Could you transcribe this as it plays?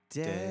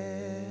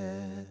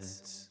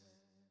Dads.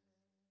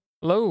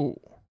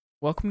 Hello,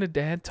 welcome to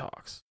Dad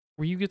Talks,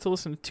 where you get to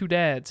listen to two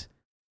dads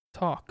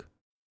talk.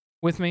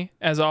 With me,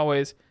 as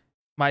always,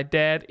 my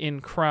dad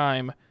in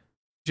crime,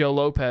 Joe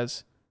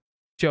Lopez.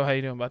 Joe, how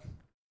you doing, bud?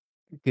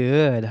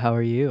 Good. How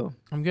are you?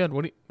 I'm good.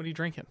 What are you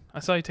drinking? I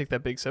saw you take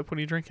that big sip. What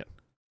are you drinking?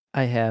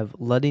 I have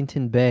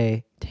Ludington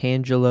Bay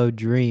Tangelo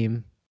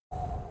Dream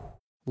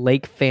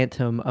Lake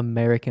Phantom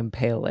American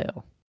Pale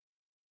Ale.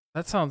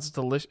 That sounds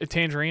delicious. A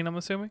tangerine, I'm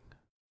assuming?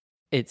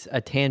 It's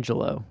a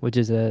Tangelo, which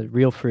is a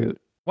real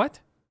fruit. What?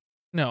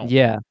 No.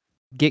 Yeah.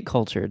 Get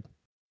cultured.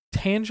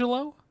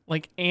 Tangelo?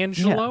 Like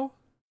Angelo?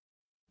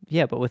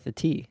 Yeah, but with a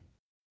T.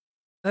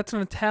 That's an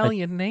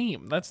Italian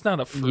name. That's not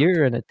a fruit.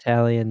 You're an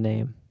Italian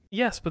name.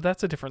 Yes, but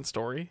that's a different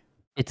story.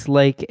 It's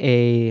like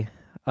a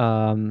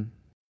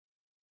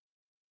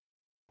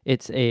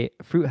it's a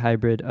fruit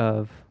hybrid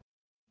of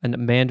a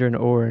mandarin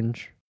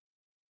orange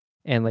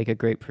and like a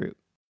grapefruit.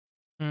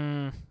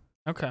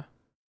 Okay.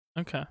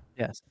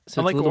 Yes. I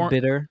So it's like a little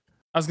bitter.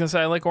 I was gonna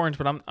say I like orange,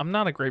 but I'm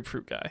not a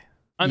grapefruit guy.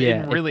 I mean,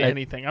 Yeah, really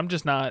anything. I'm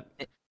just not.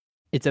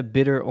 It's a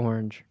bitter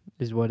orange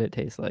is what it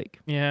tastes like.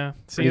 Yeah.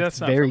 But See, it's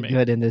that's not very for me.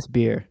 good in this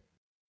beer.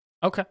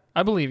 Okay,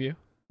 I believe you.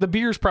 The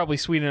beer's probably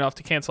sweet enough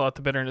to cancel out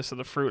the bitterness of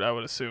the fruit, I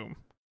would assume.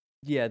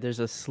 Yeah, there's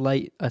a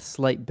slight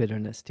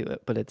bitterness to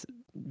it, but it's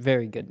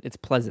very good. It's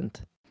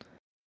pleasant.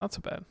 Not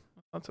so bad.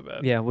 Not so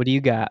bad. Yeah, what do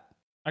you got?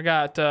 I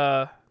got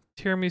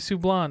Tiramisu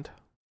Blonde.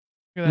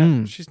 Look at that.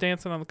 Mm. She's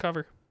dancing on the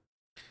cover.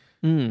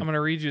 I'm gonna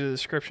read you the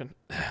description.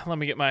 Let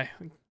me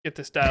get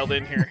this dialed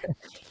in here.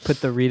 Put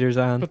the readers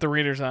on. Put the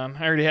readers on.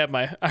 I already have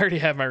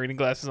my reading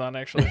glasses on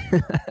actually.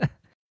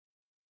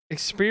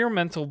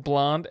 Experimental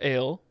blonde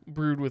ale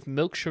brewed with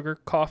milk sugar,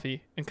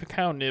 coffee, and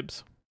cacao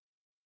nibs.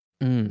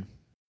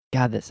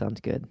 God, that sounds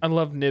good. I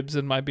love nibs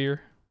in my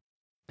beer.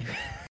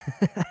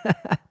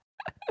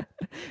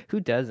 Who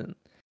doesn't?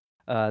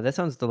 That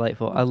sounds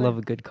delightful. I Okay. love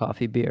a good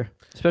coffee beer,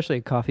 especially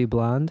a coffee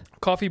blonde.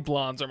 Coffee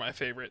blondes are my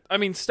favorite. I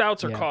mean,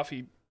 stouts are Yeah.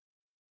 coffee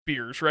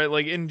beers, right?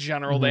 Like in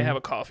general, they Mhm. have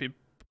a coffee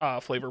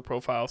flavor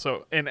profile.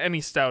 So, and any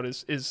stout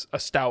is a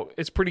stout.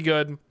 It's pretty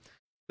good.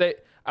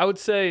 I would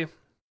say,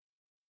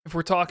 if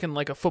we're talking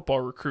like a football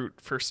recruit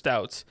for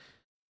stouts,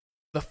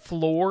 the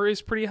floor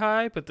is pretty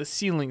high, but the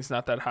ceiling's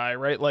not that high,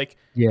 right? Like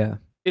Yeah.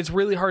 it's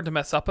really hard to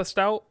mess up a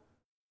stout,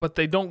 but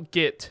they don't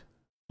get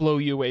blow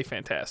you away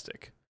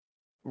fantastic.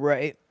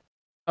 Right.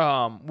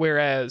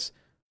 Whereas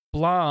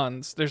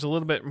blondes, there's a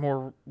little bit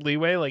more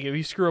leeway. Like if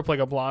you screw up like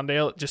a blonde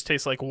ale, it just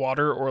tastes like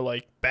water or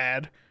like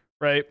bad,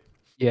 right?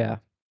 Yeah.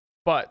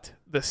 But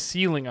the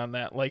ceiling on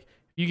that, like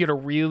you get a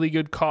really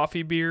good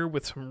coffee beer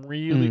with some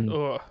really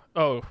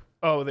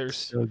there's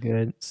So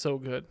good. so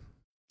good.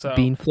 So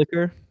Bean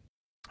flicker.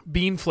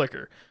 Bean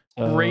Flicker,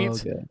 So great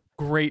good.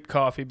 great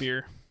coffee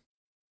beer.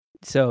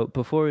 So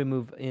before we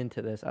move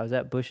into this, I was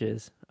at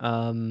Bush's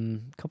a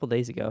couple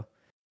days ago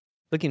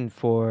looking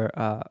for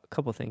a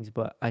couple things,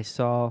 but I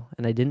saw,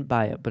 and I didn't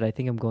buy it, but I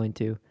think I'm going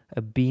to,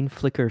 a Bean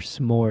Flicker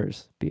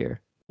S'mores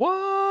beer.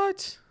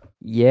 What?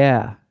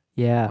 Yeah.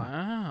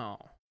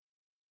 Wow.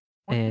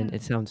 And Wow.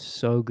 it sounds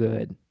so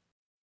good.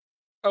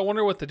 I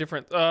wonder what the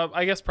difference.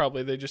 I guess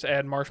probably they just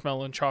add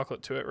marshmallow and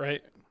chocolate to it,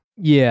 right?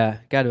 Yeah,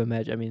 got to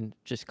imagine. I mean,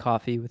 just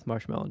coffee with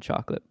marshmallow and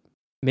chocolate.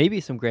 Maybe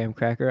some graham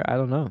cracker. I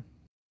don't know.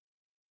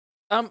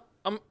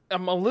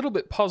 I'm a little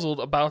bit puzzled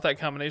about that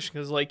combination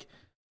because, like,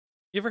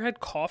 you ever had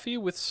coffee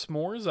with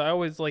s'mores? I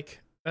always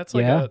like that's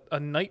like Yeah. a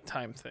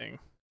nighttime thing.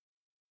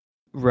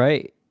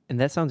 Right. And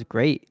that sounds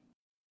great.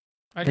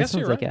 I That guess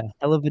sounds you're like right. a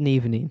hell of an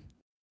evening.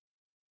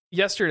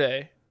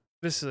 Yesterday,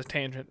 this is a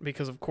tangent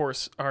because, of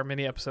course, our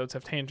mini episodes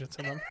have tangents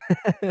in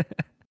them.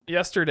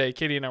 Yesterday,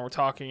 Katie and I were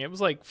talking. It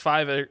was like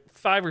 5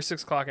 or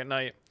 6 o'clock at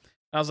night.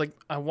 And I was like,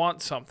 I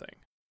want something,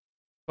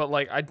 but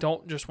like I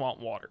don't just want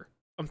water.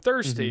 I'm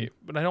thirsty,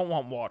 but I don't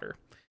want water.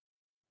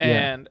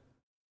 Yeah. And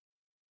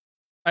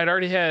I'd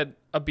already had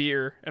a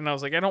beer, and I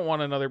was like, I don't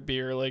want another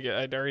beer. Like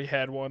I'd already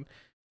had one,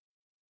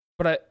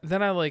 but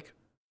I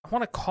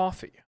want a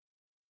coffee.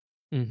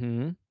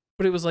 Mm-hmm.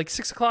 But it was like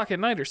 6 o'clock at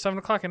night or 7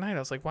 o'clock at night. I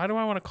was like, why do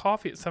I want a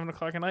coffee at 7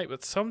 o'clock at night?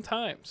 But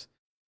sometimes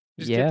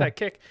you just get that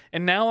kick.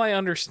 And now I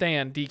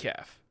understand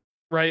decaf,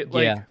 right?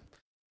 Like Yeah.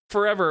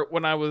 forever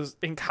when I was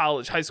in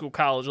college, high school,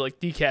 college, like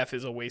decaf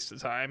is a waste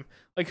of time.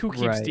 Like who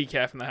keeps Right.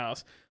 decaf in the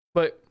house?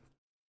 But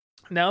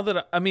now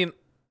that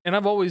and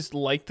I've always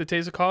liked the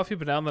taste of coffee,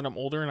 but now that I'm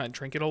older and I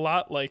drink it a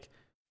lot, like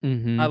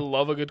Mm-hmm. I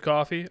love a good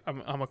coffee.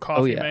 I'm a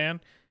coffee yeah.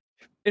 man.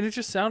 And it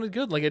just sounded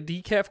good. Like a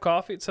decaf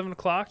coffee at 7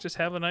 o'clock, just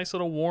have a nice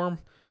little warm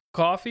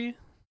coffee.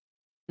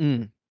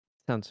 Sounds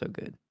so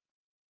good.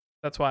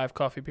 That's why I have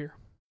coffee beer.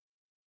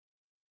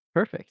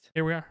 Perfect.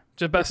 Here we are.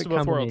 Just best Perfect of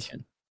both worlds.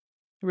 combination.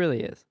 It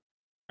really is.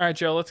 All right,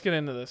 Joe, let's get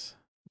into this.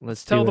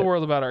 Let's Tell do the it.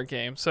 world about our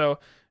game. So,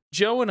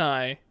 Joe and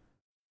I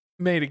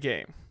made a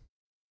game.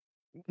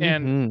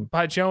 And Mhm.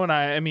 by Joe and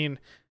I mean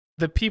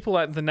the people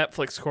at the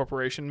Netflix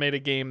Corporation made a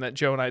game that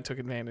Joe and I took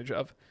advantage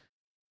of.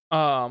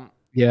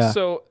 Yeah.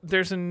 So,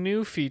 there's a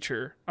new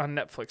feature on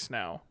Netflix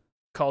now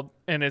called,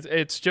 and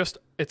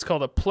it's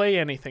called a play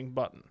anything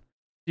button.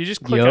 You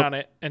just click Yep. on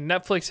it, and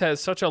Netflix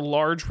has such a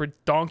large,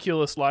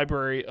 redonkulous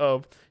library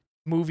of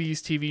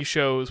movies, TV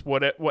shows,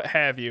 what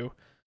have you.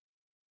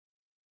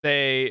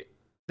 They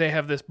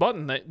have this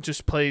button that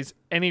just plays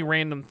any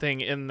random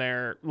thing in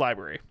their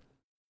library.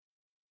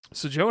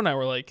 So Joe and I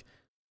were like,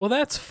 well,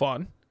 that's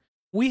fun.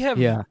 We have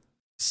Yeah.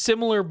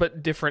 similar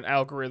but different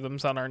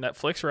algorithms on our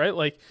Netflix, right?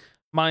 Like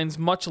mine's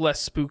much less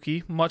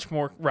spooky, much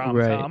more rom-com.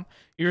 Right.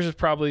 Yours is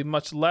probably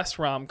much less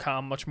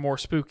rom-com, much more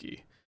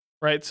spooky,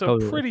 right? So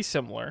Totally. pretty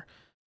similar.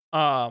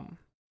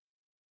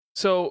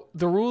 So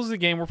the rules of the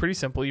game were pretty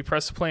simple. You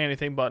press the play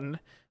anything button,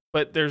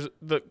 but there's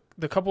the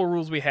couple of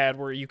rules we had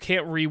where you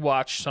can't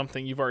rewatch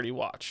something you've already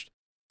watched.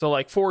 So,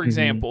 like, for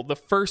example, the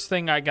first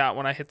thing I got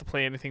when I hit the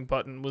play anything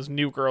button was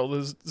New Girl, the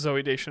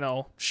Zooey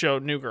Deschanel show,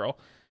 New Girl.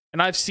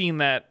 And I've seen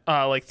that,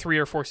 like, 3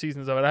 or 4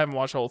 seasons of it. I haven't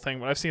watched the whole thing,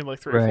 but I've seen, like,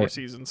 3 or 4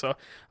 seasons. So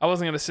I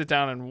wasn't going to sit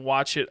down and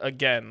watch it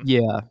again.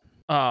 Yeah.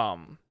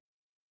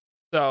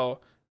 So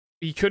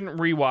you couldn't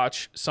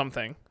rewatch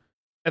something.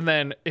 And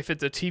then if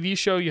it's a TV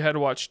show, you had to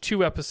watch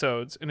 2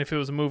 episodes. And if it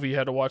was a movie, you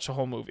had to watch the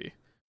whole movie.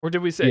 Or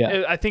did we say,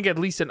 Yeah. I think at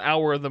least an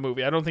hour of the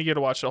movie. I don't think you had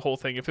to watch the whole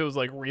thing if it was,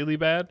 like, really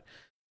bad.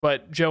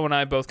 But Joe and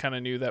I both kind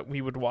of knew that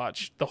we would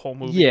watch the whole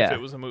movie if it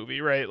was a movie,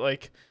 right?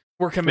 Like,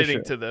 we're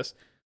committing to this.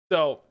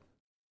 So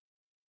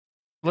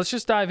let's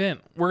just dive in.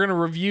 We're going to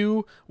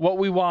review what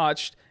we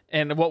watched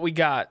and what we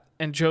got.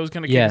 And Joe's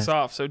going to kick us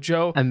off. So,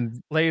 Joe,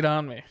 lay it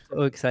on me.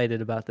 So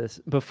excited about this.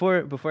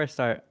 Before I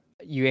start,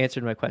 you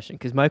answered my question,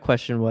 because my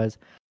question was,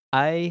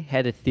 I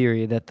had a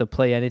theory that the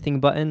play anything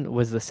button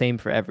was the same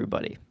for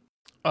everybody.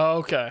 Oh,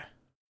 okay.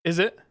 Is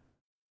it?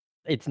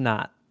 It's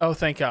not. Oh,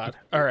 thank God.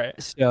 All right.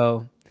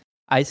 So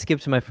I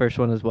skipped my first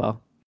one as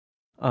well.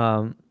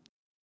 And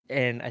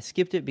I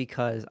skipped it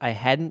because I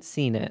hadn't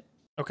seen it.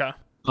 Okay.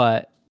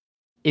 But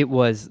it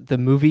was the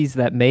movies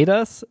that made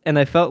us, and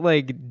I felt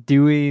like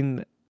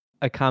doing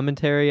a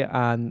commentary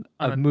on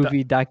a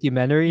movie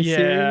documentary series.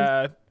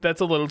 Yeah,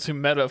 that's a little too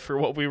meta for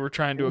what we were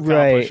trying to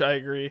accomplish. Right. I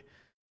agree.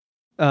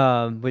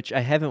 Which I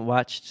haven't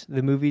watched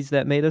the movies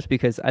that made us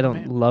because I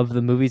don't love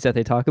the movies that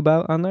they talk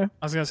about on there.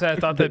 I was gonna say I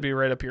thought that'd be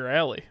right up your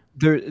alley.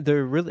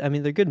 They're really, I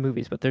mean, they're good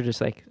movies, but they're just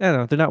like, I don't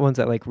know, they're not ones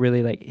that like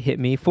really like hit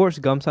me.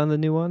 Forrest Gump's on the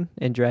new one,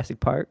 and Jurassic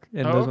Park,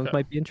 and those ones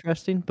might be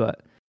interesting.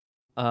 But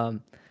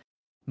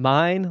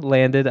mine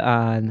landed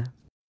on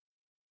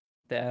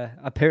the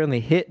apparently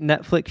hit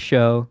Netflix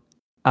show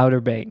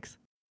Outer Banks.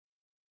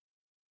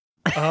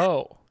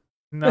 Oh,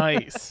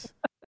 nice.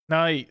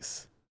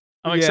 Nice.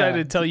 I'm excited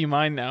to tell you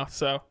mine now.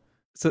 So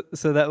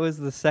that was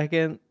the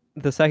second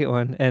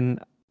one, and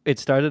it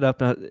started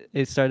up, and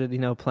it started,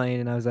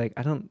 playing, and I was like,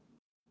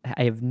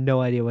 I have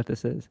no idea what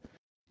this is,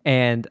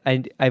 and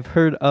I've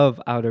heard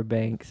of Outer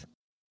Banks,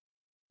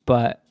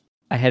 but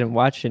I hadn't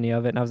watched any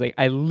of it, and I was like,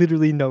 I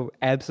literally know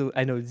I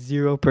know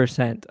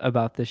 0%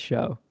 about this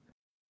show,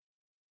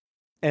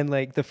 and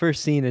like the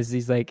first scene is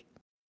these like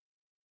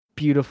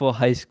beautiful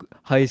high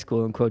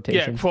school in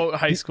quotation. Yeah, quote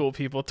high school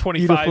people,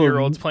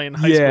 25-year-olds playing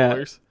high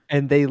schoolers.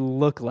 And they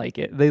look like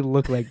it. They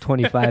look like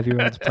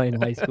 25-year-olds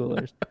playing high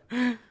schoolers.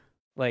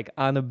 Like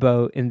on a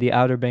boat in the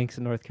Outer Banks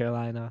of North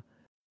Carolina.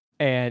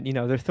 And,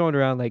 they're throwing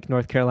around like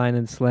North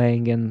Carolinian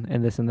slang and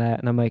this and that.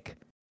 And I'm like,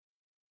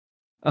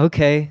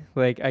 okay,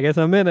 like I guess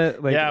I'm in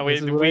it. Like, yeah,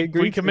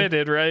 we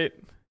committed, right?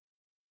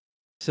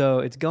 So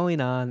it's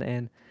going on,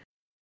 and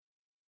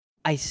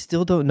I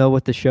still don't know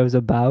what the show's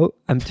about.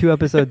 I'm 2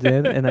 episodes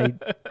in, and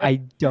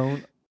I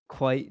don't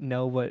quite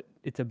know what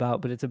it's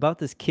about, but it's about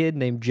this kid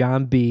named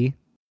John B.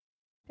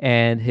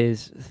 and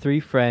his 3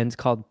 friends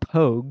called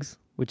Pogues,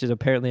 which is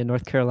apparently a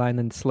North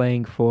Carolinian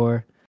slang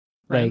for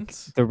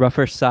friends? Like the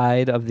rougher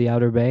side of the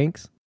Outer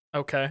Banks.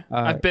 Okay.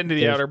 I've been to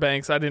the Outer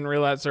Banks. I didn't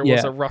realize there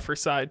was a rougher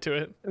side to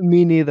it.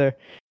 Me neither.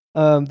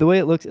 The way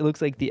it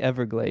looks like the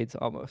Everglades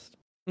almost,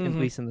 at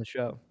least in the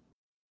show.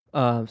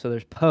 So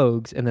there's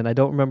Pogues, and then I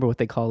don't remember what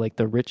they call like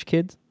the rich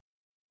kids,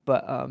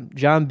 but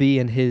John B.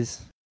 and his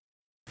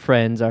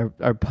friends are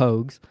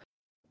Pogues,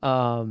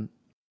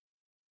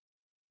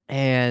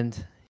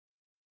 and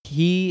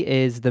he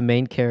is the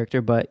main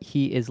character, but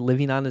he is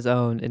living on his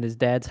own in his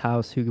dad's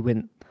house, who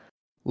went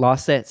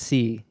lost at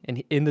sea.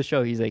 And in the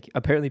show, he's like,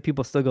 apparently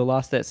people still go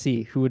lost at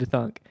sea. Who would have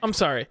thunk? I'm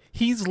sorry.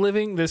 He's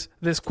living this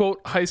quote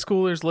high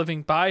schooler's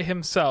living by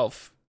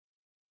himself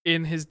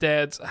in his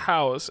dad's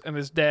house, and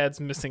his dad's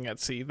missing at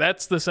sea.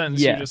 That's the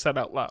sentence you just said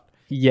out loud.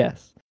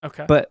 Yes.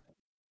 Okay. But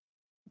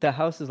the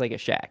house is like a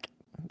shack.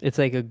 It's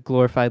like a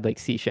glorified like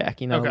sea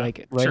shack,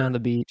 like right on the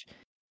beach.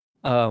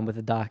 With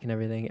a dock and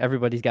everything.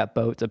 Everybody's got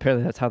boats.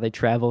 Apparently that's how they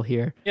travel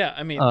here. Yeah,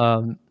 I mean,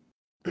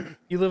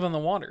 you live on the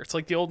water. It's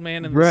like the old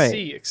man in the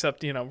sea,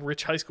 except,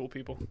 rich high school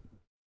people.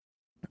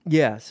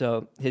 Yeah,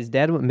 so his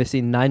dad went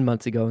missing 9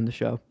 months ago in the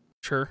show.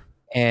 Sure.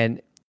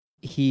 And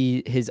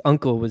his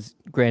uncle was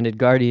granted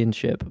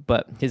guardianship,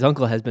 but his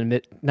uncle has been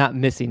not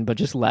missing, but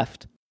just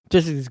left.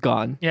 Just is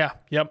gone. Yeah,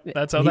 yep.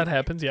 That's how that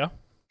happens, yeah.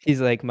 He's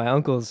like, my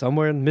uncle's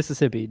somewhere in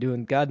Mississippi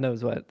doing God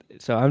knows what.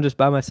 So I'm just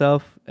by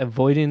myself,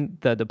 avoiding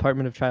the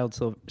Department of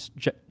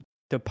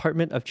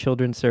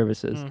Children's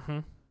Services. Mm-hmm.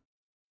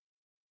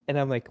 And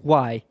I'm like,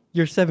 why?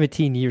 You're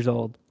 17 years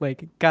old.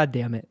 Like, God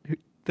damn it,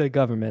 the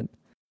government.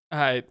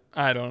 I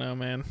don't know,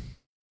 man.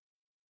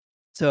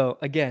 So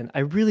again, I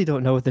really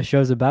don't know what the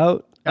show's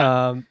about.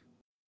 I'll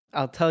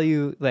tell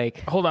you,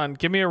 like, Hold on,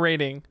 give me a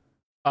rating,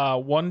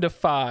 1 to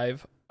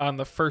 5 on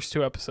the first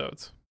 2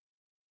 episodes.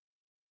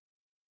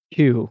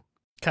 2.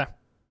 Okay.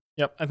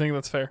 Yep, I think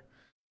that's fair.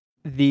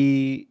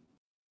 The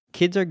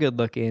kids are good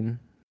looking.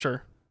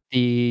 Sure.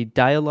 The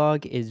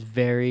dialogue is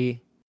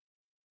very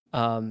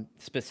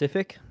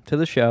specific to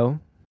the show,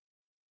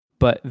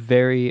 but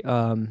very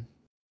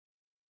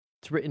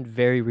it's written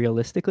very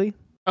realistically.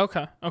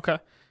 Okay.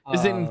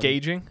 Is it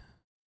engaging?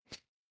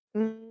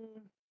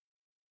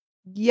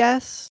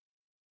 Yes,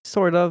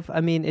 sort of.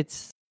 I mean,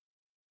 it's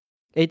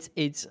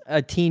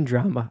a teen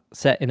drama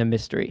set in a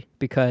mystery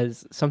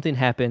because something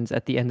happens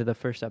at the end of the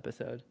first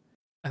episode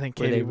I think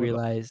where they Katie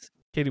realize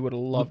would have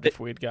loved if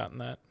we had gotten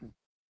that.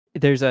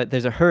 there's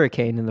a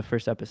hurricane in the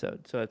first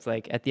episode. So it's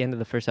like at the end of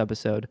the first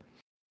episode,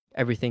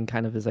 everything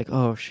kind of is like,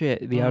 oh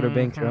shit, the Outer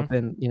Banks are up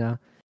in,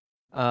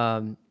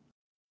 and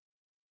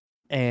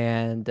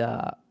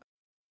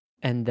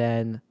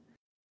then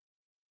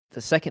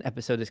the second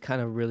episode is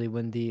kind of really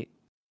when the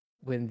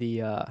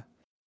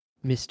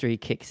mystery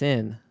kicks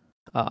in.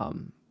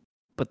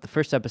 But the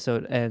first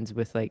episode ends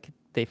with like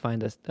they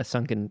find a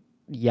sunken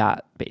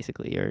yacht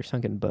basically, or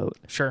sunken boat.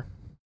 Sure.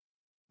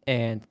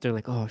 And they're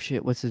like, oh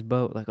shit, what's this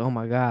boat? Like, oh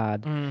my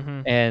God.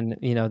 Mm-hmm. And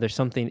there's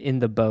something in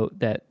the boat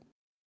that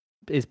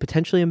is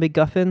potentially a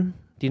MacGuffin.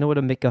 Do you know what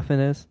a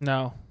MacGuffin is?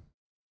 No.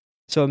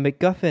 So a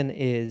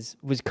MacGuffin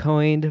was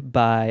coined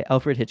by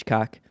Alfred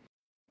Hitchcock,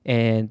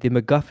 and the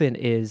MacGuffin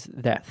is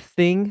that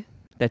thing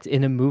that's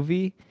in a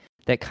movie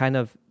that kind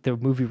of the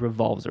movie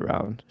revolves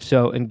around.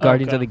 So in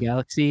Guardians of the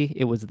Galaxy,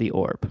 it was the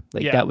orb.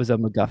 Like that was a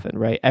MacGuffin,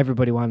 right?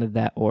 Everybody wanted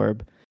that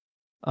orb.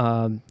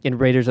 In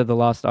Raiders of the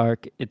Lost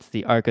Ark, it's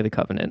the Ark of the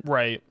Covenant.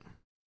 Right.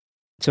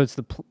 So it's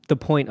the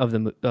point of the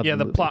movie.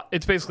 The plot.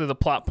 It's basically the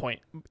plot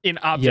point in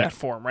object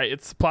form, right?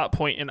 It's the plot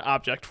point in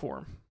object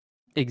form.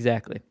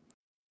 Exactly.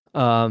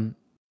 So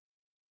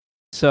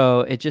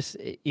it just,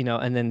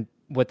 and then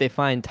what they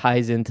find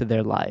ties into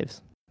their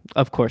lives.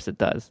 Of course it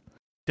does.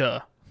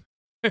 Duh.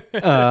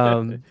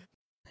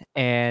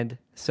 And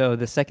so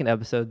the second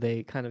episode,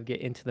 they kind of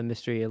get into the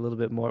mystery a little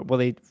bit more. Well,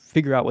 they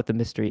figure out what the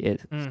mystery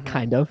is,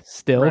 kind of,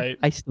 still. Right.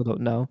 I still don't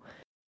know.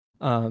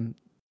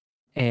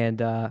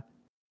 And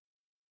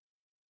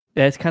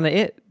that's kind of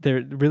it.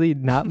 There really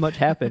not much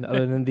happened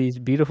other than these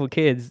beautiful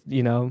kids,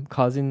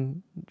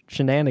 causing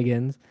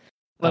shenanigans.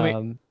 All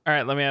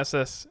right, let me ask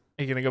this.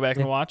 Are you going to go back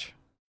and watch?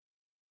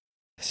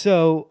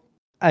 So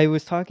I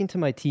was talking to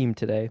my team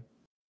today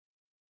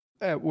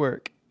at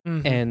work,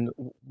 and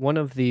one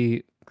of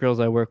the girls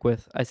I work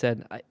with, I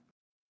said,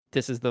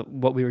 this is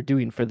what we were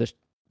doing for this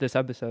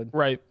episode.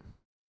 Right.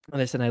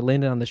 And I said, I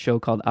landed on the show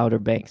called Outer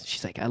Banks.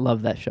 She's like, I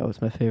love that show.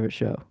 It's my favorite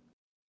show.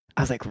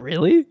 I was like,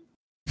 really?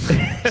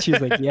 She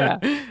was like, yeah.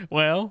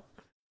 Well.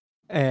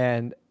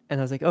 And I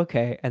was like,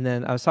 okay. And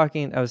then I was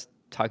talking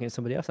to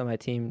somebody else on my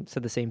team,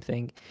 said the same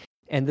thing.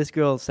 And this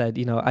girl said,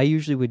 I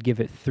usually would give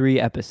a show 3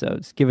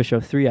 episodes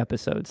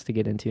to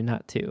get into,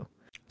 not 2.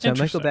 So I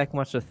might go back and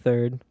watch the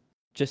third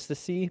just to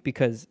see,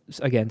 because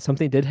again,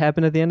 something did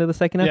happen at the end of the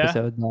second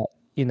episode that,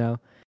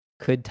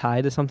 could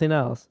tie to something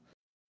else.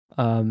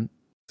 But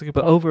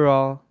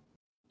overall,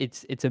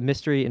 it's a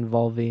mystery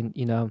involving,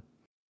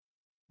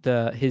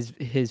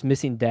 his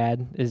missing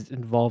dad is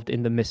involved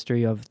in the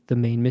mystery of the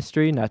main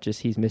mystery, not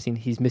just he's missing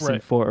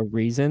for a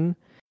reason.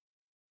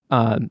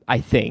 I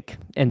think,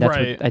 and that's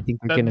what I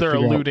think they're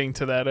alluding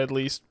to that at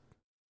least.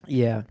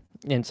 Yeah,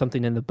 and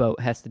something in the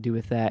boat has to do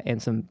with that,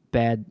 and some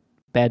bad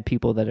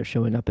people that are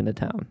showing up in the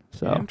town.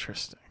 So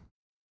interesting.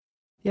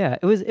 Yeah,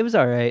 it was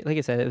all right. Like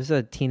I said, it was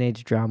a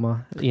teenage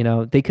drama.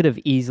 They could have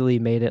easily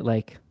made it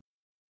like,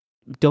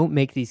 don't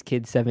make these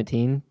kids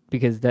 17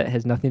 because that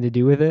has nothing to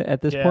do with it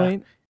at this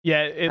point.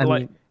 Yeah,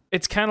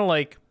 it's kind of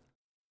like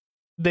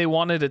they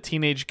wanted a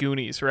teenage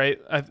Goonies, right?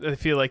 I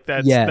feel like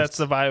that's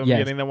the vibe I'm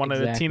getting. They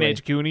wanted a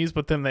teenage Goonies,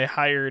 but then they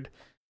hired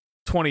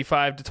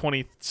 25 to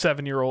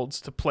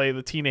 27-year-olds to play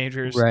the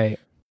teenagers. Right.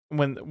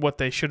 When what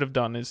they should have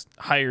done is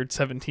hired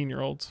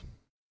 17-year-olds.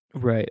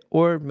 Right.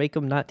 Or make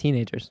them not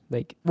teenagers.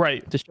 Like,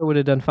 right. The show would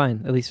have done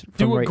fine, at least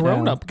do a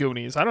grown-up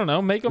Goonies. I don't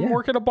know. Make them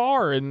work at a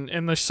bar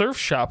in the surf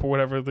shop or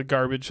whatever the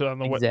garbage on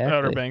the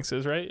Outer Banks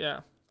is, right? Yeah.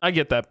 I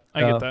get that.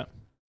 I get that.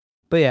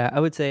 But yeah, I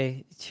would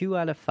say 2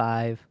 out of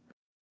 5.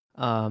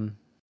 Because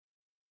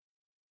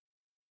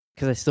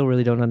I still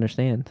really don't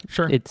understand.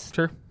 Sure. It's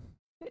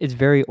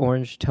very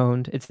orange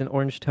toned. It's an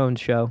orange toned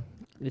show.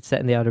 It's set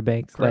in the Outer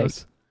Banks.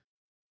 Gross. Like,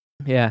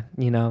 yeah,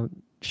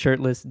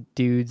 shirtless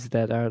dudes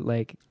that are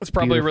like. It's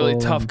probably really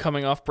tough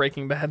coming off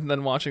Breaking Bad and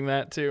then watching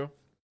that too.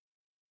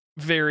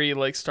 Very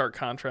like stark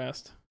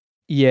contrast.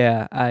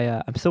 Yeah,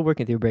 I'm still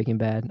working through Breaking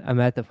Bad. I'm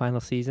at the final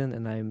season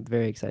and I'm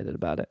very excited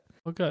about it.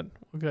 Well, good.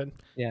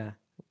 Yeah.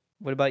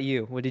 What about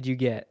you? What did you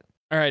get?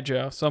 All right,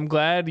 Joe. So I'm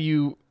glad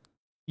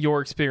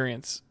your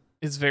experience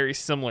is very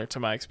similar to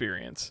my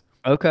experience.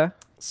 Okay.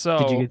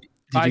 So did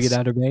Did you get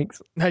Outer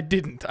Banks? I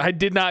didn't. I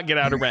did not get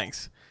Outer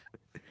Banks.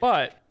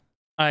 But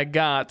I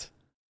got...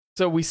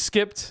 So we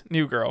skipped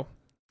New Girl,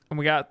 and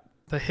we got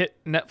the hit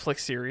Netflix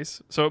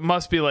series. So it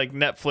must be like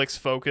Netflix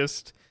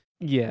focused.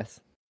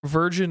 Yes.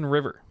 Virgin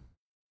River.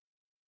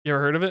 You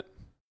ever heard of it?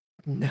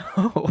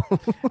 No.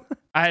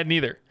 I had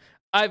neither.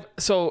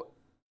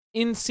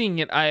 In seeing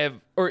it,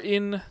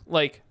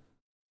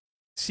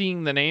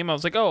 seeing the name, I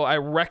was like, oh, I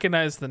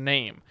recognize the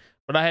name.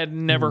 But I had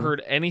never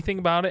heard anything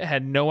about it,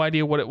 had no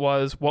idea what it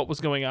was, what was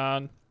going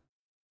on.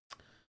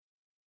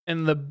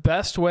 And the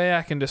best way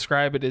I can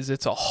describe it is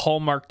it's a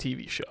Hallmark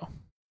TV show.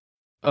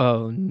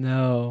 Oh,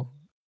 no.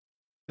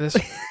 This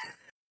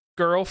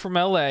girl from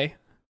LA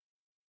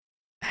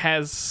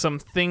has some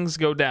things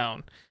go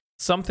down.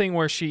 Something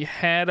where she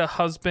had a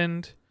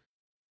husband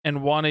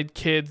and wanted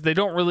kids. They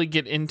don't really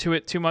get into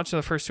it too much in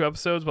the first 2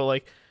 episodes, but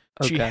like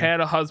she had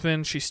a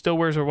husband. She still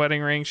wears her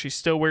wedding ring. She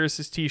still wears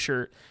his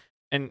t-shirt.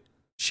 And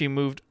she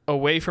moved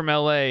away from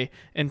LA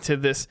into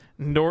this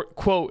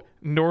quote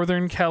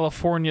Northern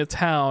California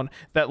town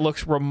that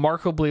looks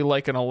remarkably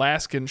like an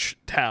Alaskan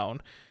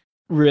town.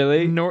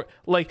 Really?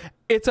 Like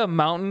it's a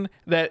mountain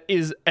that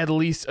is at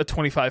least a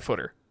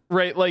 25-footer,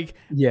 right? Like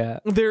yeah,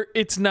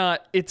 it's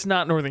not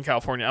Northern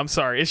California. I'm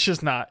sorry, it's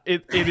just not.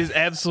 It is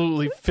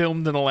absolutely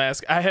filmed in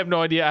Alaska. I have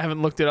no idea. I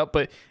haven't looked it up,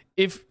 but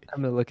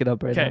I'm gonna look it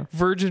up right now.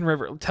 Virgin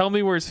River. Tell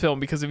me where it's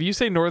filmed, because if you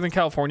say Northern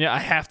California, I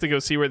have to go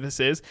see where this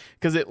is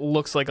because it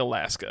looks like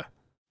Alaska.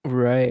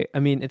 Right. I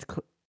mean, it's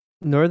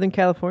Northern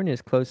California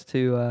is close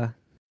to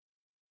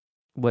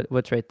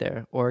what's right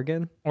there?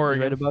 Oregon.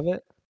 Oregon, right above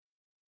it.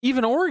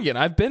 Even Oregon.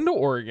 I've been to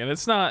Oregon.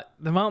 It's not,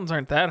 the mountains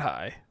aren't that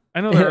high.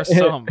 I know there are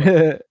some.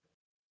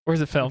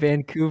 Where's it filmed?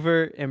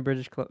 Vancouver and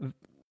British Columbia.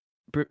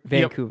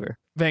 Vancouver. Yep.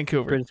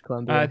 Vancouver. British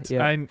Columbia.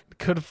 I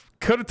could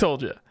have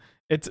told you.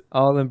 It's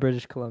all in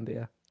British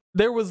Columbia.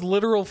 There was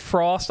literal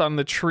frost on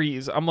the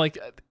trees. I'm like,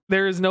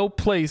 there is no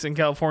place in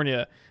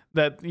California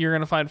that you're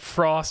going to find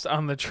frost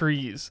on the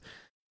trees.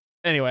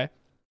 Anyway,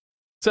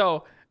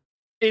 so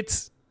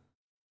it's,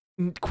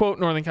 quote,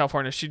 Northern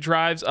California. She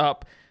drives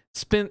up,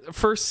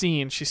 first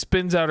scene, she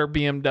spins out her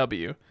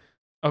BMW.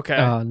 Okay.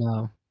 Oh,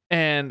 no.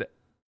 And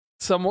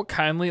somewhat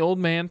kindly old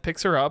man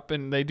picks her up,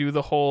 and they do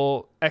the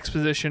whole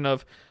exposition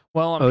of,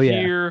 well, I'm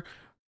here.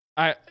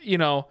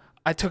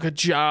 I took a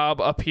job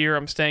up here.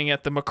 I'm staying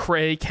at the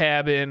McRae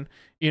cabin,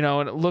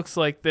 and it looks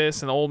like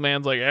this. And the old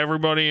man's like,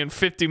 everybody in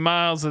 50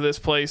 miles of this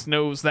place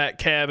knows that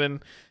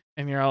cabin.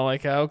 And you're all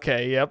like,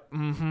 okay, yep.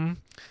 Mm-hmm.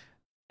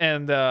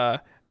 And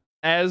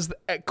as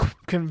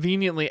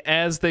conveniently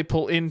as they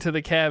pull into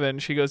the cabin,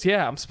 she goes,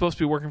 yeah, I'm supposed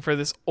to be working for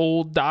this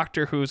old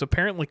doctor who's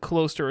apparently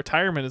close to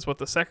retirement, is what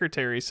the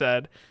secretary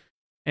said.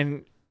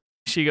 And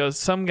she goes,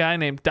 some guy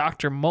named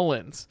Dr.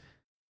 Mullins.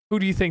 Who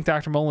do you think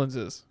Dr. Mullins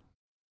is?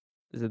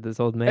 Is it this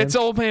old man? It's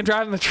old man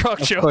driving the truck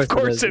show. Of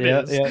course it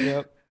is.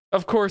 Yeah.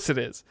 Of course it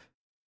is.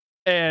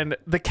 And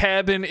the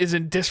cabin is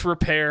in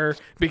disrepair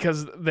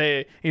because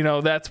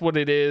that's what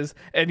it is.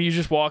 And you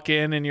just walk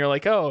in and you're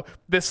like, oh,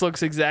 this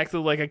looks exactly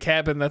like a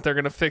cabin that they're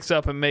going to fix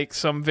up and make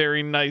some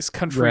very nice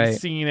country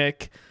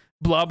scenic,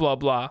 blah, blah,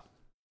 blah.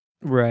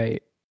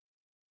 Right.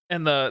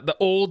 And the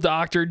old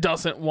doctor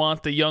doesn't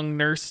want the young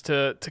nurse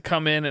to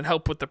come in and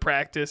help with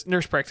the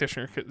nurse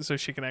practitioner, so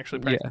she can actually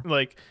practice,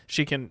 like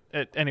she can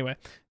anyway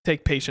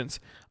take patients.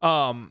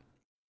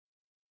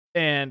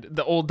 And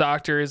the old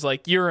doctor is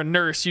like, you're a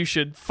nurse, you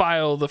should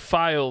file the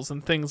files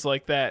and things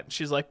like that. And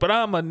she's like, but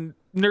I'm a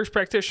nurse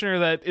practitioner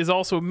that is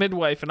also a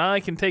midwife and I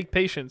can take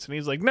patients. And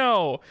he's like,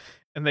 no.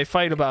 And they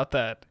fight about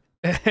that.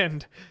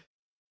 And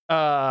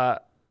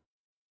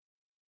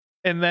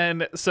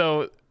then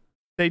so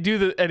they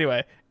do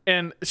anyway.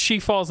 And she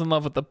falls in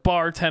love with the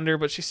bartender,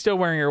 but she's still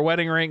wearing her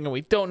wedding ring, and we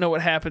don't know what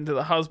happened to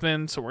the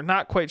husband, so we're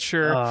not quite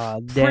sure.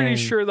 Pretty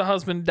sure the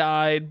husband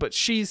died, but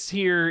she's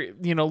here,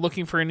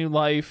 looking for a new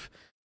life.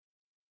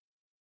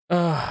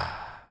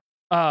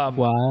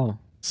 Wow.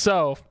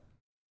 So,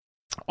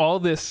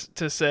 all this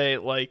to say,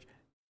 like,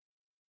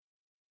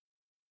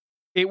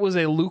 it was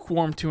a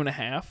lukewarm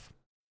 2.5.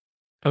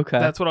 Okay.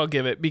 That's what I'll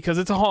give it, because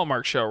it's a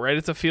Hallmark show, right?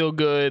 It's a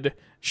feel-good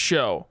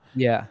show.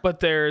 Yeah. But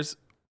there's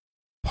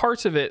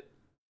parts of it,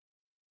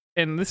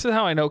 and this is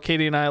how I know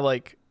Katie and I,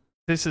 like,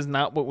 this is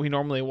not what we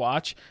normally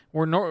watch.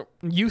 We're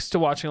used to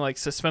watching, like,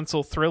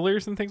 suspenseful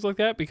thrillers and things like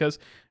that, because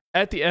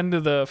at the end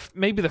of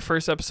maybe the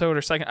first episode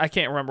or second, I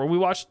can't remember. We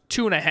watched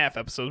 2.5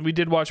 episodes. We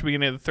did watch the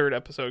beginning of the third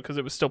episode because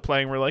it was still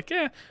playing. We're like,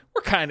 yeah,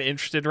 we're kind of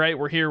interested, right?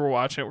 We're here, we're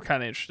watching it, we're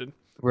kind of interested.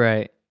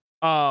 Right.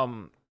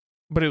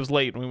 But it was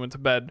late and we went to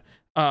bed.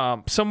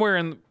 Somewhere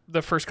in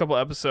the first couple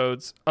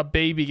episodes, a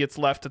baby gets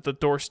left at the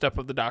doorstep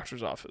of the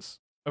doctor's office.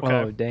 Okay.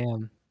 Oh,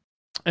 damn.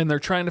 And they're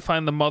trying to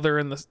find the mother,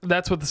 and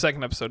that's what the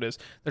second episode is.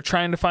 They're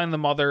trying to find the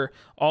mother,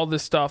 all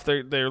this stuff.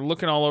 They're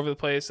looking all over the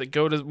place. They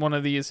go to one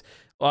of these,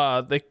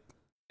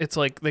 it's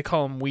like they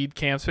call them weed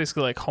camps,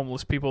 basically like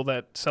homeless people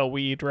that sell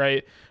weed,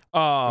 right?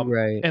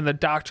 Right. And the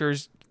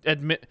doctors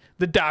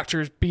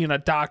being a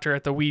doctor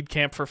at the weed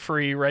camp for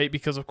free, right?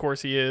 Because of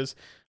course he is.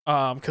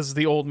 because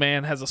the old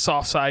man has a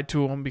soft side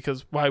to him,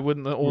 because why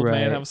wouldn't the old man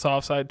Right. have a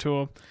soft side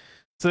to him?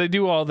 So they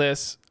do all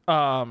this,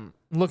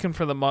 looking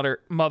for the mother,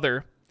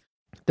 The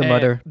and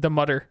mother. the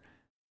mother,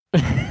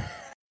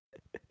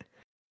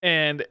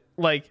 and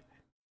like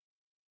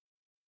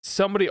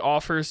somebody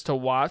offers to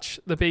watch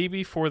the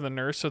baby for the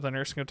nurse, so the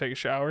nurse can go take a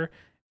shower,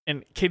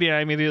 and Katie and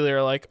I immediately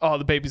are like, "Oh,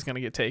 the baby's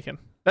gonna get taken.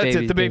 That's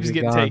it. The baby's Baby's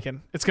getting gone.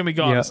 taken. It's gonna be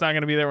gone. Yep. It's not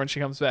gonna be there when she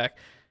comes back."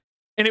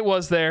 And it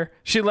was there.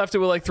 She left it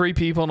with like 3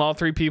 people, and all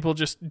 3 people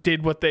just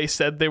did what they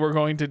said they were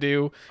going to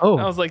do. Oh,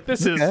 I was like,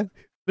 this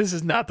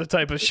is not the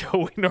type of show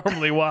we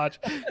normally watch.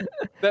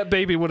 That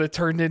baby would have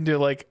turned into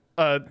like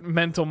a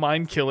mental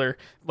mind killer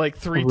like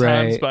 3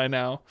 times Right. by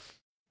now.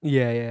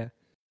 yeah.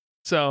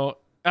 So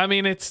I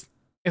mean, it's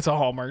a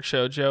Hallmark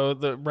show, Joe.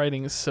 The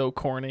writing is so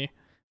corny,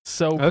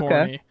 so Okay.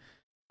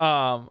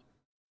 corny.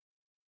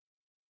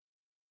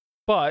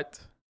 But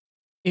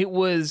it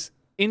was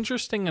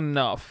interesting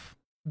enough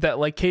that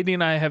like Katie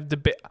and I have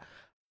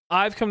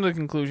I've come to the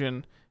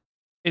conclusion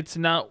it's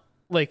not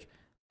like,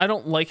 I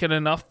don't like it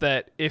enough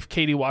that if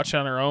Katie watched it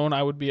on her own,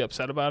 I would be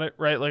upset about it,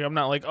 right? Like I'm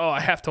not like, oh,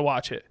 I have to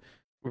watch it.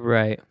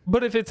 Right.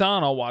 But if it's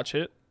on, I'll watch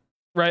it,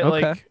 right?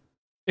 Okay. Like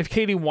if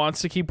Katie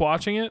wants to keep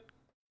watching it,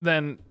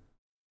 then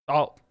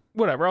I'll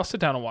sit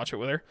down and watch it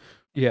with her.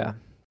 Yeah.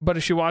 But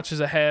if she watches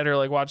ahead or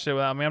like watches it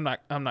without me, I'm not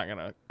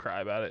gonna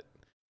cry about it.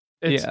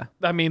 Yeah.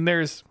 I mean,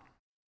 there's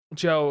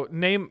Joe.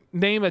 Name a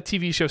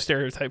TV show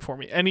stereotype for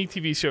me. Any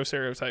TV show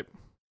stereotype.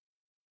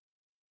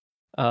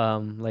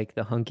 Like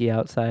the hunky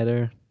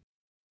outsider.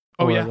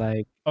 Oh or yeah.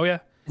 Like. Oh yeah.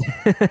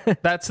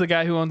 That's the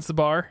guy who owns the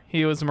bar.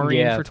 He was a Marine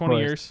Yeah, for of 20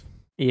 course. years.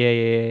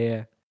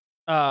 Yeah.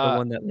 The Uh,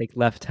 one that like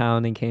left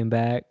town and came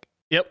back.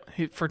 yep,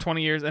 for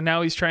 20 years, and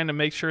now he's trying to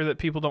make sure that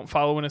people don't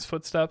follow in his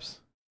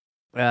footsteps.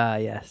 Ah,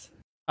 yes.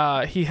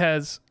 He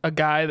has a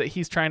guy that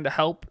he's trying to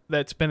help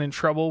that's been in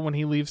trouble when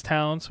he leaves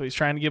town, so he's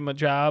trying to give him a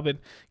job. And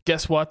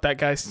guess what? That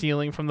guy's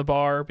stealing from the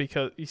bar,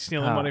 because he's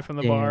stealing money from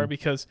the bar. damn.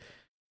 Because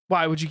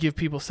why would you give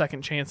people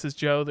second chances,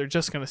 Joe? They're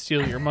just gonna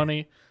steal your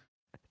money.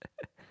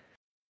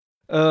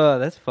 Oh,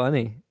 that's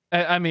funny.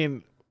 I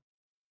mean,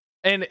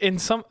 and in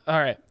some, all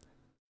right,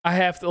 I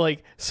have to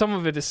like, some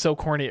of it is so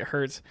corny it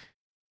hurts.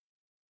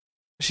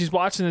 She's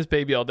watching this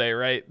baby all day,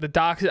 right? The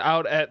doc's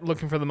out at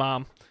looking for the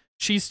mom.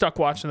 She's stuck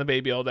watching the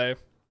baby all day.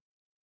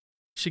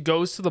 She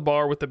goes to the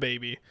bar with the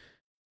baby,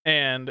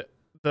 and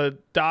the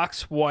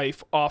doc's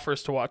wife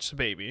offers to watch the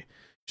baby.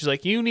 She's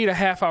like, you need a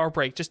half-hour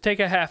break. Just take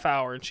a half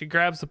hour. And she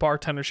grabs the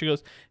bartender. She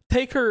goes,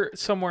 take her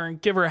somewhere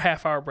and give her a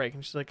half-hour break.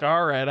 And she's like,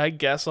 all right, I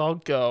guess I'll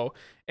go.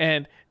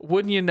 And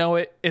wouldn't you know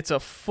it, it's a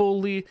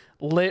fully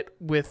lit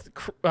with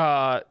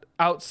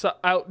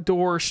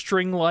outdoor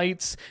string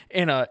lights,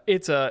 and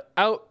it's a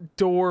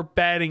outdoor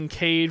batting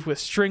cage with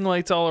string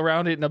lights all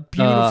around it, in a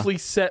beautifully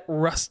set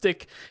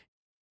rustic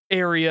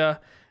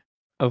area.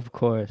 Of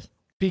course.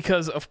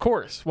 Because of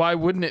course, why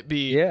wouldn't it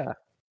be? Yeah.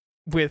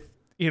 With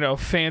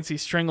fancy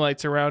string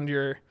lights around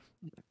your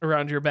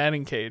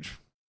batting cage.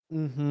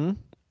 Mm-hmm.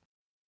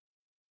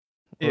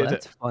 Well,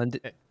 that's fun.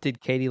 Did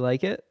Katie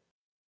like it?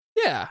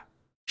 Yeah,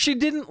 she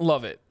didn't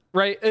love it,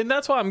 right? And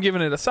that's why I'm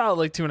giving it a solid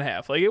like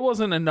 2.5. Like it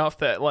wasn't enough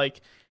that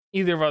like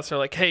either of us are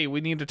like, hey,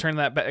 we need to turn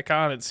that back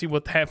on and see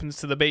what happens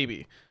to the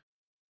baby,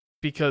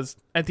 because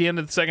at the end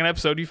of the second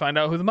episode you find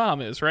out who the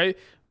mom is, right?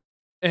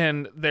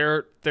 And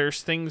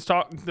there's things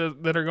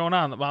that are going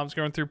on. The mom's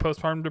going through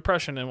postpartum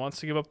depression and wants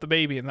to give up the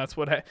baby, and that's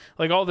what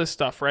like all this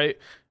stuff, right?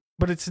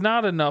 But it's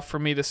not enough for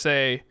me to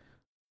say,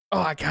 oh,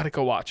 I gotta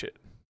go watch it.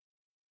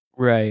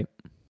 Right.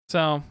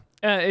 So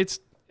it's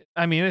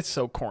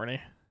so corny,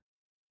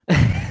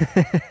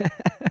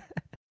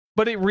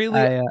 but it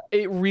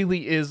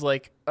really is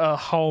like a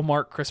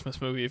Hallmark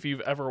Christmas movie. If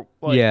you've ever,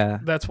 like, yeah,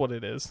 that's what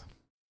it is.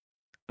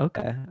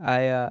 Okay.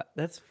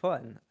 That's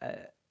fun.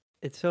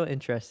 It's so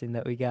interesting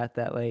that we got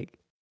that like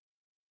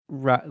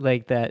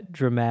that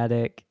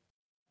dramatic.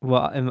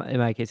 Well, in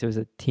my case, it was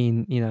a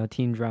teen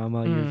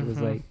drama. Yours was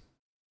Mhm. like,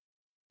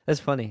 that's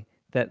funny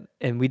that,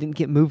 and we didn't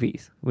get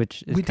movies,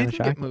 which is We kind of didn't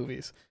shocking. get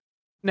movies.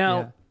 Now,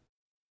 Yeah.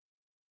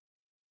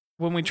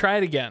 when we try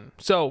it again,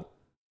 so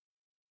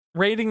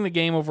rating the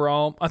game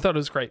overall, I thought it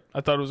was great. I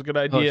thought it was a good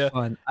Oh, it's idea.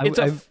 fun. It's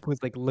I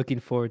was like looking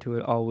forward to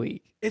it all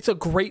week. It's a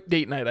great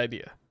date night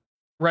idea,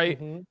 right?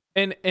 Mhm.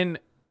 And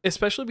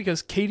especially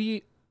because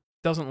Katie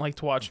doesn't like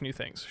to watch new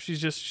things.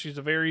 She's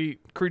a very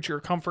creature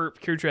of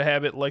comfort, creature of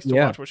habit, likes to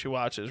Yeah. watch what she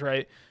watches,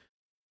 right?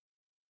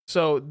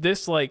 So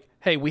this, like,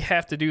 hey, we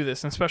have to do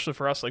this, and especially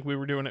for us, like we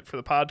were doing it for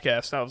the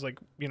podcast. I was like,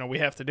 we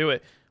have to do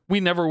it. We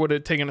never would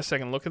have taken a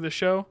second look at this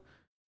show.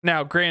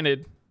 Now,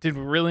 granted, did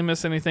we really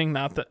miss anything?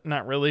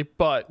 Not really,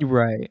 but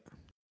Right.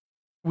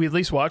 we at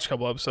least watched a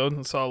couple episodes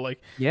and saw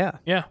like, Yeah.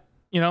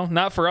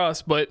 not for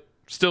us, but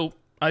still,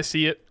 I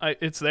see it.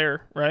 It's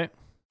there, right?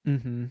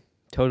 Mm-hmm.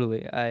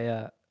 Totally.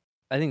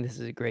 I think this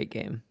is a great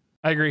game.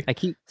 I agree. I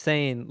keep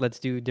saying let's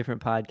do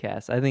different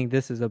podcasts. I think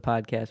this is a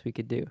podcast we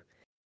could do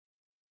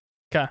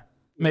Okay,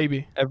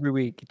 maybe every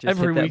week. Just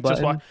every hit that week,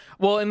 just button. watch.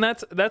 Well, and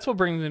that's what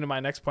brings me to my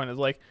next point is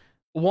like,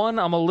 One,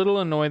 I'm a little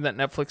annoyed that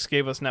Netflix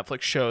gave us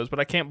Netflix shows, but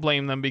I can't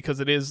blame them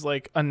because it is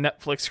like a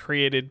Netflix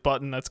created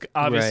button that's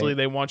obviously Right.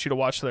 they want you to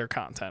watch their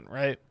content,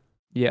 right?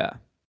 Yeah.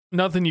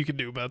 Nothing you could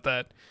do about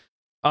that.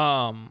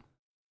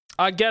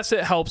 I guess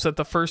it helps that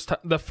the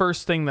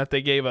first thing that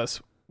they gave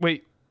us.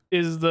 Wait,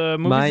 is the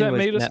movies that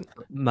made us?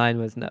 Mine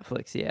was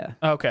Netflix. Yeah.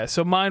 Okay,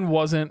 so mine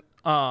wasn't.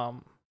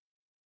 So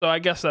I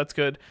guess that's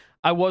good.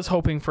 I was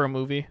hoping for a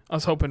movie. I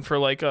was hoping for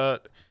like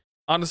a.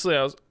 Honestly,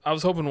 I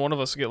was hoping one of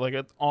us would get like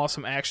an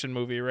awesome action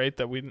movie, right?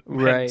 That we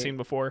hadn't seen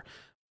before.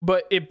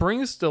 But it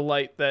brings to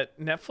light that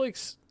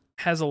Netflix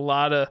has a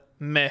lot of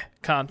meh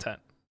content.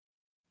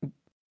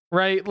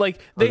 Right? Like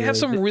they have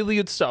some really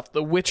good stuff.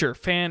 The Witcher,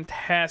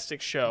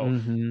 fantastic show.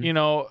 Mm-hmm. You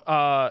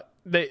know,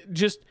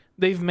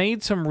 they've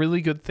made some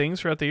really good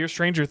things throughout the year.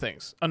 Stranger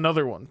Things,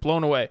 another one,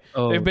 blown away.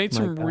 Oh, They've made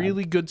some God.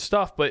 really good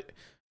stuff, but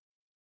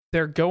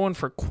they're going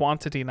for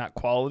quantity, not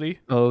quality.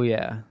 Oh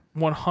yeah.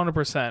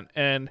 100%.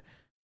 And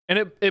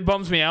it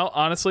bums me out,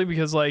 honestly,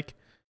 because like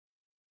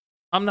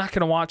I'm not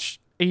gonna watch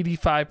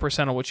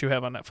 85% of what you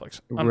have on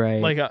Netflix.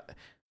 Right. Like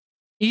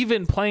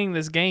even playing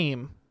this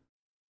game,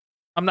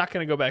 I'm not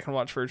gonna go back and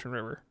watch Virgin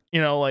River. You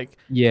know, like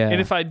Yeah.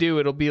 and if I do,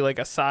 it'll be like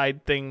a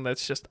side thing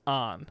that's just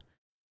on.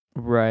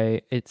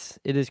 Right. It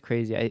is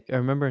crazy. I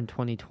remember in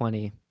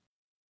 2020,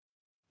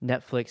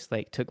 Netflix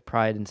like took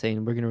pride in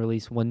saying we're gonna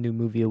release one new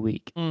movie a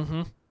week,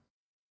 Mm-hmm.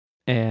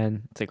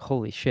 and it's like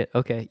holy shit.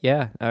 Okay,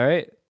 yeah, all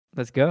right,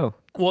 let's go.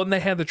 Well, and they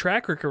had the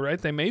track record, right?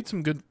 They made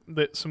some good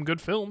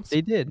films.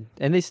 They did,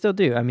 and they still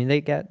do. I mean,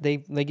 they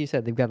like you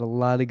said, they've got a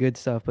lot of good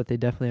stuff, but they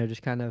definitely are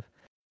just kind of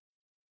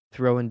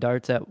throwing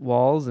darts at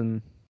walls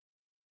and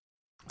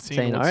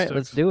saying, all right,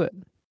 let's do it.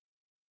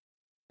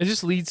 It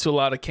just leads to a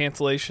lot of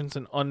cancellations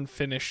and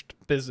unfinished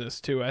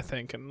business too, I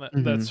think, and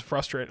that's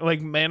frustrating.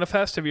 Like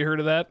Manifest, have you heard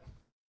of that?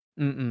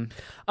 Mm-mm.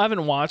 I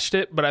haven't watched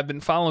it, but I've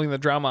been following the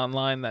drama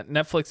online that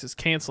Netflix is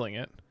canceling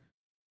it.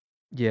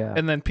 Yeah.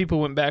 And then people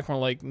went back and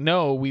were like,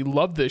 "No, we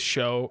love this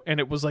show," and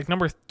it was like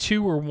number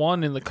 2 or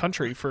 1 in the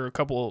country for a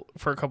couple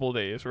of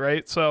days,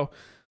 right? So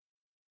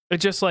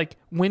it's just like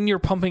when you're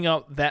pumping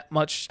out that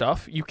much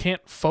stuff, you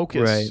can't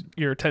focus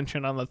your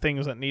attention on the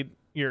things that need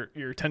your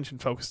attention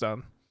focused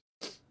on.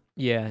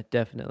 Yeah,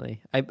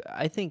 definitely.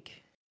 I think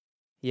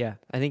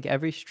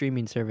every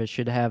streaming service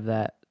should have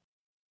that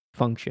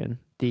function,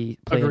 the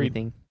play Agreed.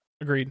 anything.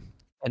 Agreed.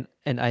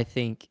 And I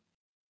think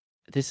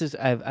this is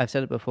I've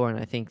said it before, and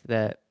I think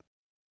that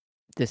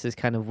this is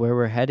kind of where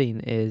we're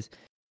heading is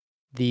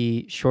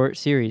the short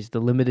series,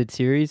 the limited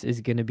series is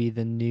going to be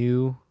the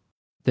new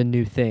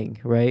thing,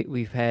 right?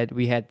 We had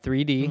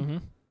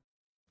 3D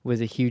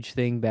was a huge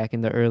thing back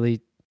in the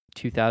early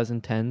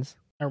 2010s.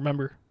 I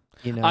remember.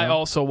 You know, I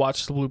also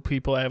watched the Blue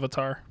People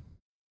Avatar.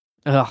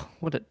 Oh,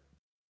 what a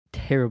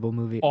terrible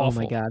movie! Awful.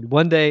 Oh my god!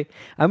 One day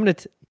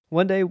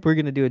we're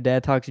gonna do a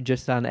dad talks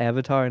just on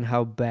Avatar and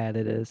how bad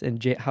it is,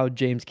 and how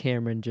James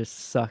Cameron just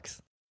sucks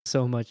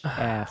so much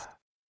ass.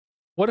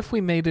 What if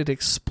we made it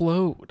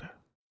explode?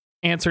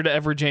 Answer to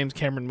every James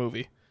Cameron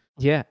movie.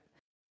 Yeah,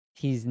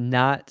 he is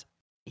not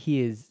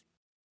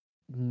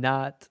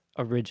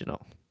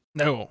original.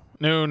 No.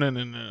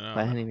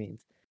 By any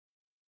means.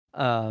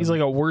 He's like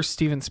a worse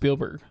Steven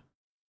Spielberg.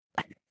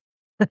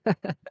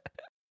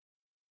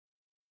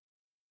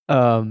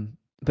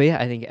 But yeah,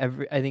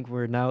 I think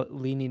we're now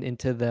leaning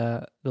into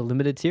the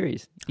limited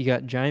series. You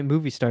got giant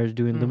movie stars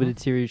doing limited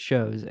series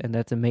shows, and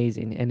that's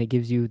amazing. And it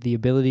gives you the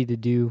ability to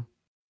do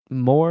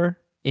more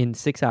in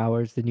 6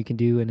 hours than you can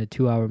do in a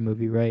 2-hour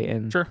movie, right?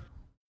 And sure.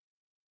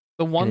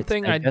 The one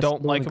thing I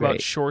don't like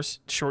about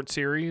short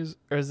series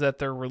is that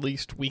they're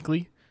released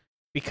weekly,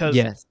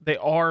 because they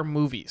are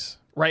movies,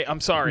 right?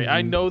 I'm sorry,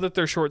 I know that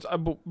they're shorts,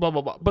 blah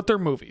blah blah, but they're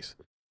movies.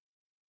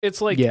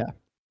 It's like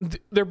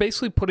they're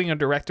basically putting a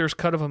director's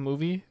cut of a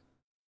movie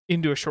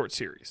into a short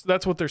series.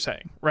 That's what they're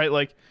saying, right?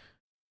 Like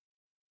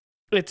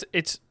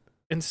it's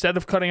instead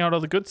of cutting out all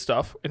the good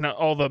stuff and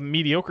all the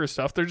mediocre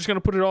stuff, they're just going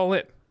to put it all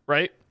in,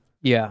 right?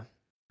 Yeah.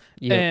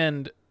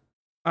 And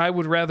I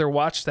would rather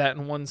watch that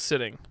in one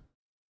sitting,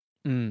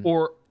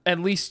 or at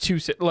least 2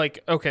 like,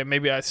 okay,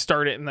 maybe I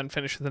start it and then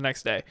finish it the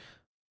next day,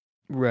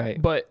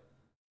 right? But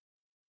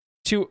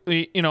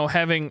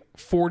having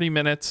 40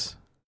 minutes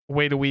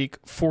wait a week,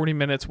 40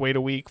 minutes wait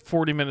a week,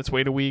 40 minutes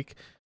wait a week,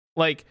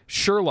 like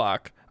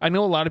Sherlock. I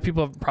know a lot of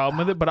people have a problem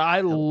with it, but I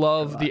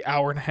love the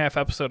 1.5-hour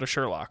episode of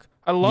Sherlock.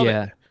 I love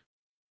it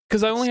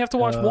because I only have to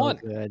watch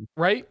one,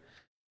 right?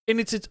 And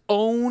it's its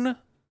own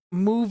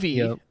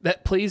movie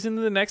that plays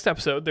into the next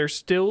episode. There's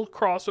still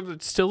crossover.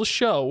 It's still a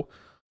show,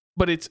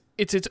 but it's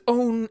its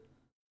own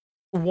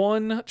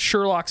one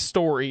Sherlock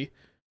story,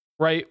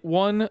 right?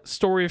 One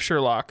story of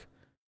Sherlock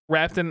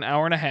wrapped in an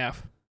 1.5 hours.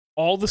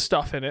 All the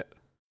stuff in it.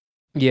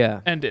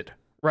 Ended,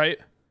 right?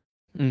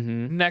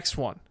 Next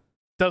one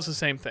does the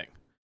same thing.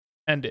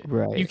 Ended.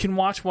 Right. You can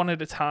watch one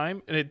at a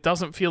time, and it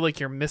doesn't feel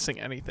like you're missing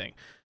anything.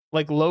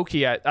 Like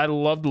Loki, I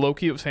loved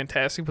Loki. It was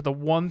fantastic. But the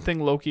one thing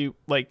Loki,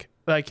 like,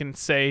 I can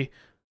say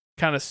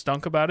kind of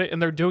stunk about it,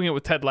 and they're doing it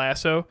with Ted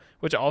Lasso,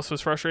 which also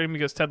is frustrating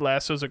because Ted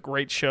Lasso is a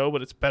great show,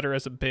 but it's better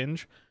as a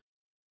binge.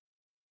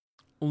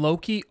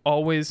 Loki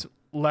always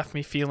left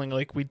me feeling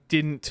like we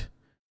didn't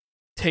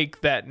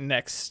take that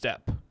next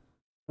step,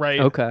 right?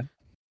 Okay.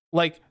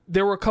 Like,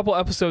 there were a couple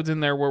episodes in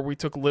there where we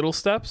took little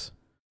steps,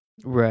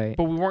 Right.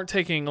 but we weren't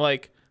taking,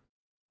 like,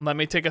 let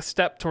me take a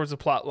step towards a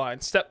plot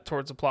line, step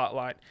towards a plot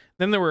line.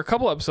 Then there were a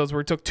couple episodes where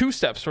we took 2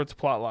 steps towards a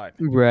plot line.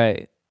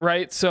 Right.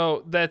 Right?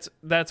 So that's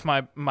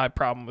my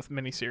problem with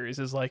miniseries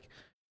is, like,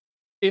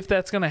 if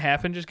that's going to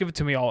happen, just give it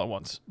to me all at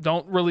once.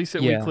 Don't release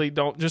it weekly.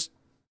 Don't just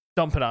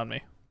dump it on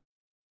me.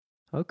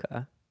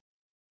 Okay.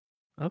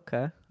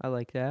 I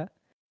like that.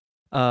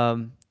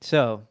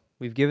 So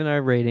we've given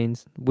our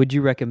ratings. Would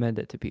you recommend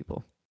it to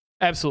people?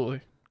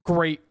 Absolutely.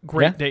 Great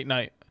Yeah? date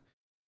night.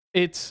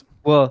 It's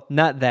Well,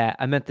 not that.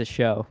 I meant the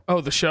show.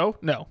 the show?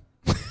 No.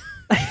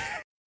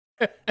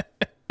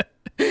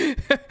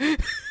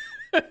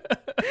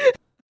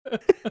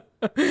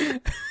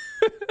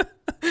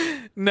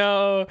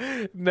 No.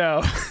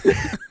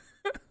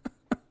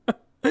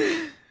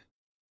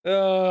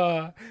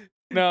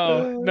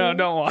 No,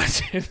 don't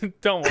watch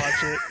it. Don't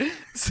watch it.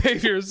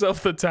 Save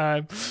yourself the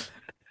time.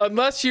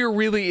 Unless you're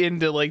really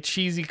into, like,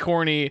 cheesy,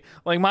 corny,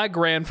 like my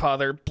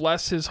grandfather,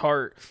 bless his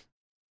heart,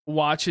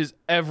 watches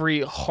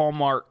every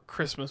Hallmark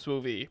Christmas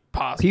movie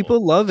possible.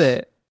 People love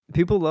it.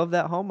 People love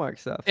that Hallmark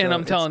stuff. And so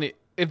I'm telling you,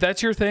 if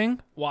that's your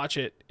thing, watch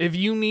it. If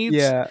you need,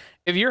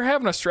 if you're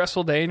having a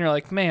stressful day and you're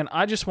like, man,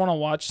 I just want to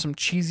watch some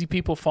cheesy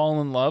people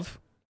fall in love,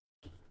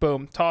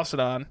 boom, toss it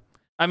on.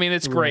 I mean,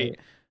 it's great. Right.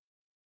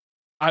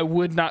 I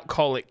would not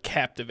call it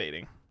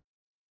captivating.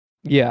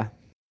 Yeah.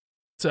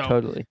 So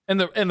Totally.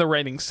 and the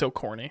rating's so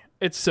corny.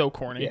 It's so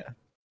corny. Yeah.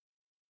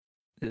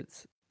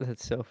 That's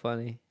so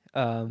funny.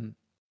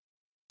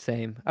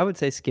 Same. I would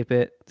say skip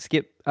it.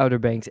 Skip Outer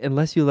Banks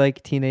unless you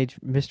like teenage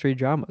mystery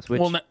dramas,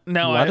 which a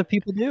lot of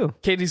people do.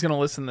 Katie's gonna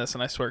listen to this,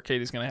 and I swear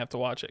Katie's gonna have to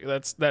watch it.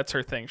 That's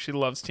her thing. She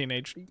loves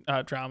teenage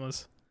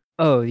dramas.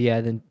 Oh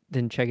yeah,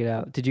 then check it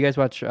out. Did you guys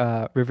watch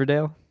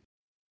Riverdale?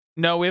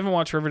 No, we haven't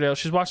watched Riverdale.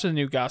 She's watching the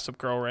new Gossip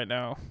Girl right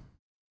now.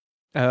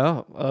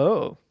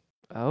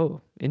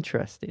 Oh,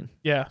 interesting.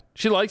 Yeah,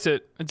 she likes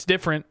it. It's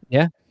different.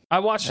 Yeah. I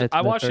watched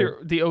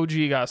the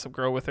OG Gossip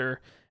Girl with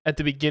her at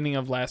the beginning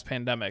of last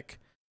pandemic.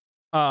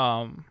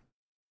 And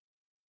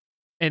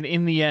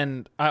in the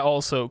end, I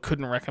also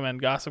couldn't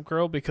recommend Gossip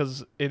Girl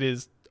because it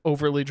is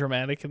overly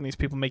dramatic and these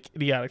people make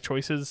idiotic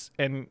choices,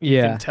 and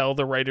you can tell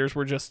the writers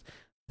were just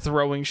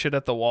throwing shit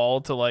at the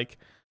wall to, like,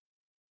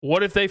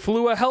 what if they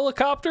flew a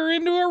helicopter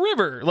into a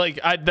river? Like,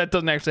 that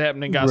doesn't actually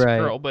happen in Gossip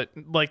Girl, but,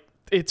 like,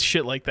 it's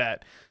shit like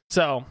that.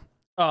 So,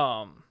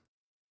 but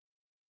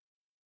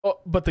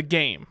the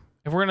game.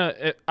 If we're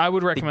gonna, I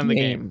would recommend the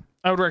game.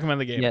 I would recommend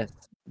the game. Yes,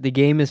 the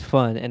game is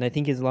fun, and I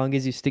think as long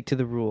as you stick to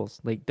the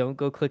rules, like, don't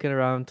go clicking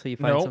around until you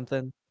find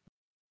something.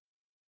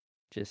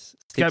 Just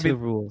stick to the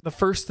rules. The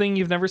first thing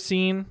you've never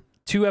seen,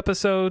 2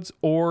 episodes,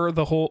 or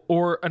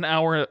an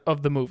hour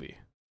of the movie.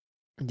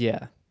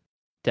 Yeah,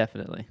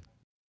 definitely.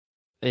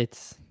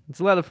 It's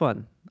a lot of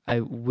fun.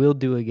 I will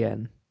do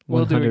again.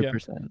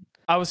 100%.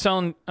 I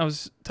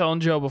was telling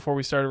Joe before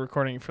we started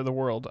recording for the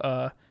world.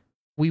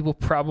 We will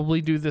probably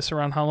do this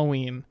around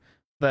Halloween,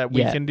 that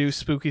we can do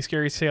spooky,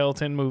 scary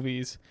skeleton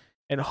movies,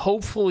 and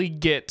hopefully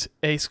get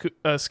a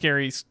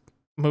scary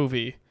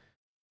movie.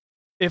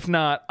 If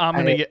not, I'm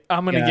gonna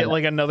get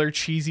like another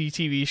cheesy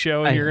TV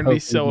show, and you're gonna be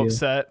so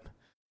upset.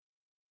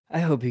 I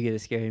hope you get a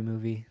scary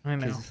movie. I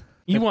know.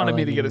 You wanted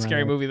me to get a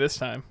scary movie this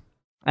time.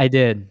 I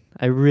did.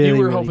 I really. You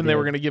were hoping they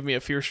were gonna give me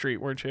a Fear Street,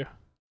 weren't you?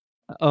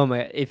 Oh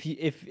my! If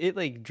it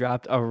like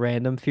dropped a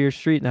random Fear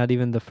Street, not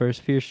even the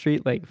first Fear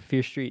Street, like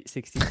Fear Street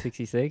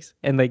 1666,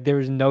 and like there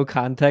was no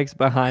context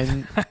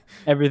behind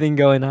everything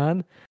going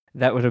on,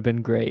 that would have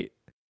been great.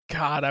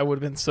 God, I would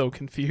have been so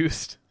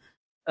confused.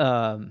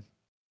 Yeah.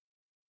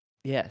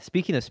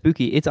 Speaking of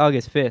spooky, it's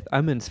August 5th.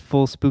 I'm in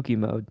full spooky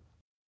mode.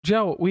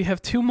 Joe, we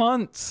have 2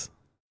 months.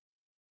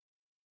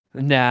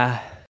 Nah.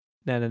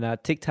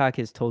 TikTok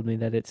has told me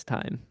that it's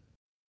time,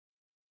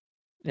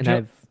 and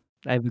Joe,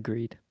 I've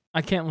agreed.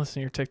 I can't listen to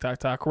your TikTok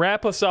talk.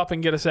 Wrap us up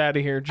and get us out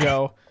of here,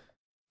 Joe.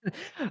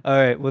 All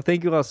right. Well,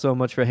 thank you all so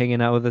much for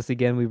hanging out with us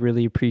again. We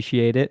really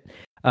appreciate it.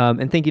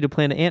 And thank you to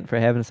Planet Ant for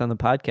having us on the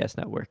podcast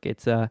network.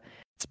 It's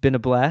been a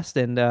blast,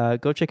 and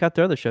go check out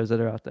their other shows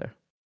that are out there.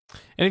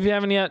 And if you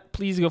haven't yet,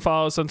 please go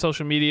follow us on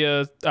social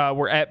media.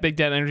 We're at Big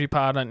Dad Energy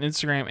Pod on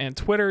Instagram and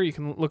Twitter. You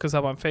can look us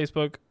up on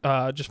Facebook.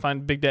 Just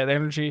find Big Dad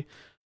Energy.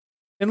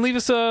 And leave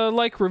us a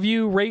like,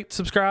 review, rate,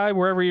 subscribe,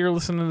 wherever you're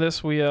listening to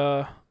this. We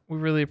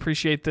really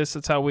appreciate this.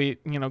 That's how we,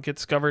 get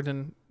discovered.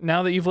 And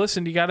now that you've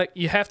listened,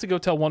 you have to go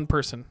tell one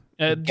person.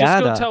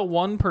 Just go tell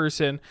one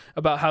person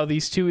about how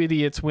these 2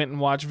 idiots went and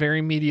watched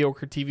very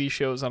mediocre TV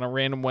shows on a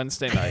random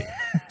Wednesday night.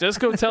 Just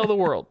go tell the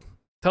world.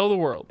 Tell the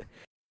world.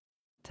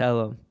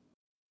 Tell them.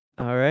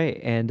 All right.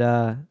 And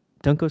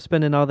don't go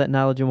spending all that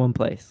knowledge in one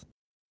place.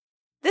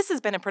 This has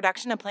been a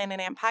production of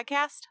Planet Ant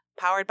Podcast,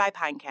 powered by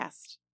Pinecast.